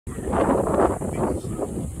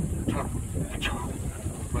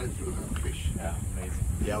Right through that fish. Yeah, amazing.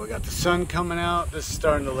 Yeah, we got the sun coming out. This is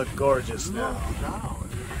starting to look gorgeous now. Now,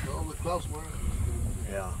 all the clouds were.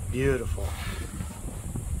 Yeah, beautiful.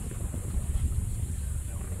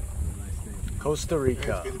 Costa Yeah, Rica.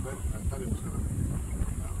 it's getting better. I thought it was gonna.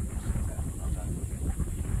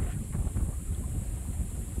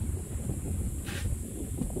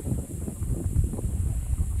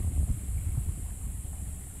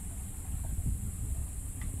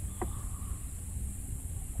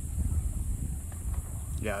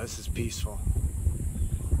 Yeah, this is peaceful.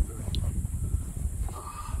 I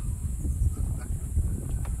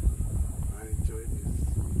enjoyed this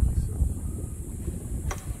myself.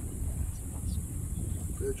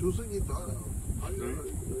 Pero chuzo y todo. Ay,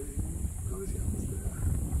 ¿cómo se llama este?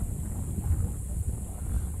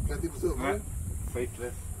 ¿Qué tipo se llama?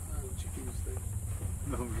 Faithless. Ah, un chiquillo usted.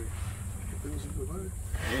 No, hombre. Que tengo 5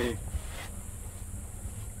 Sí.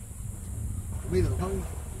 Mira, Juan.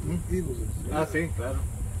 Hijos. Ah, sí, claro.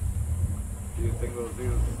 Yo tengo 2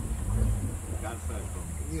 hijos. Cansa con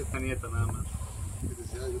una nieta nada más. Y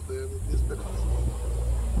decía, yo estoy dando 10 esperanzas.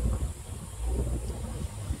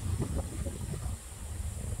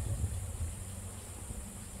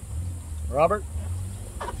 Robert?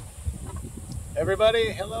 Everybody,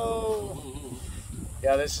 hello.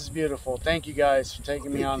 Yeah, this is beautiful. Thank you guys for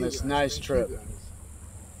taking me on this nice trip.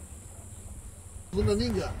 Una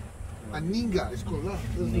ninga. Aninga is called that.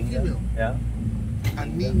 That's the female. Yeah.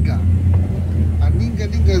 Aninga. Aninga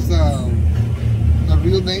is the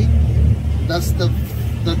real name. That is the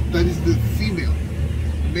female.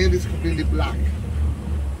 Male is completely black.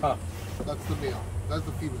 Huh. That's the male. That's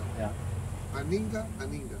the female. Yeah. Aninga.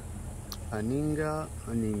 Aninga.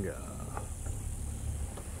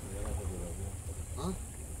 Huh?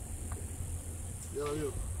 Yeah,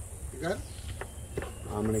 you got it?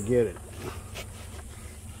 I'm gonna get it.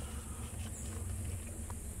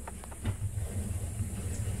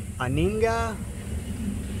 Aninga.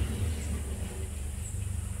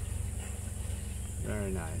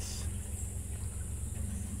 Very nice.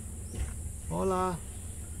 Hola. I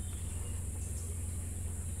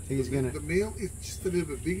think he's gonna. The male is just a little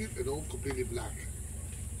bit bigger and all completely black.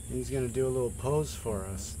 He's gonna do a little pose for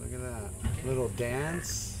us. Look at that little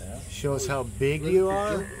dance. Yeah. Show us how big you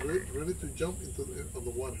are. Ready to jump into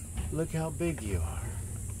the water. Look how big you are.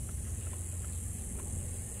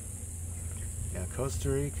 Yeah, Costa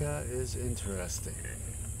Rica is interesting.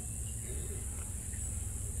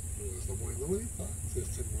 Está muy bonita.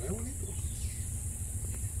 Se mueve bonito.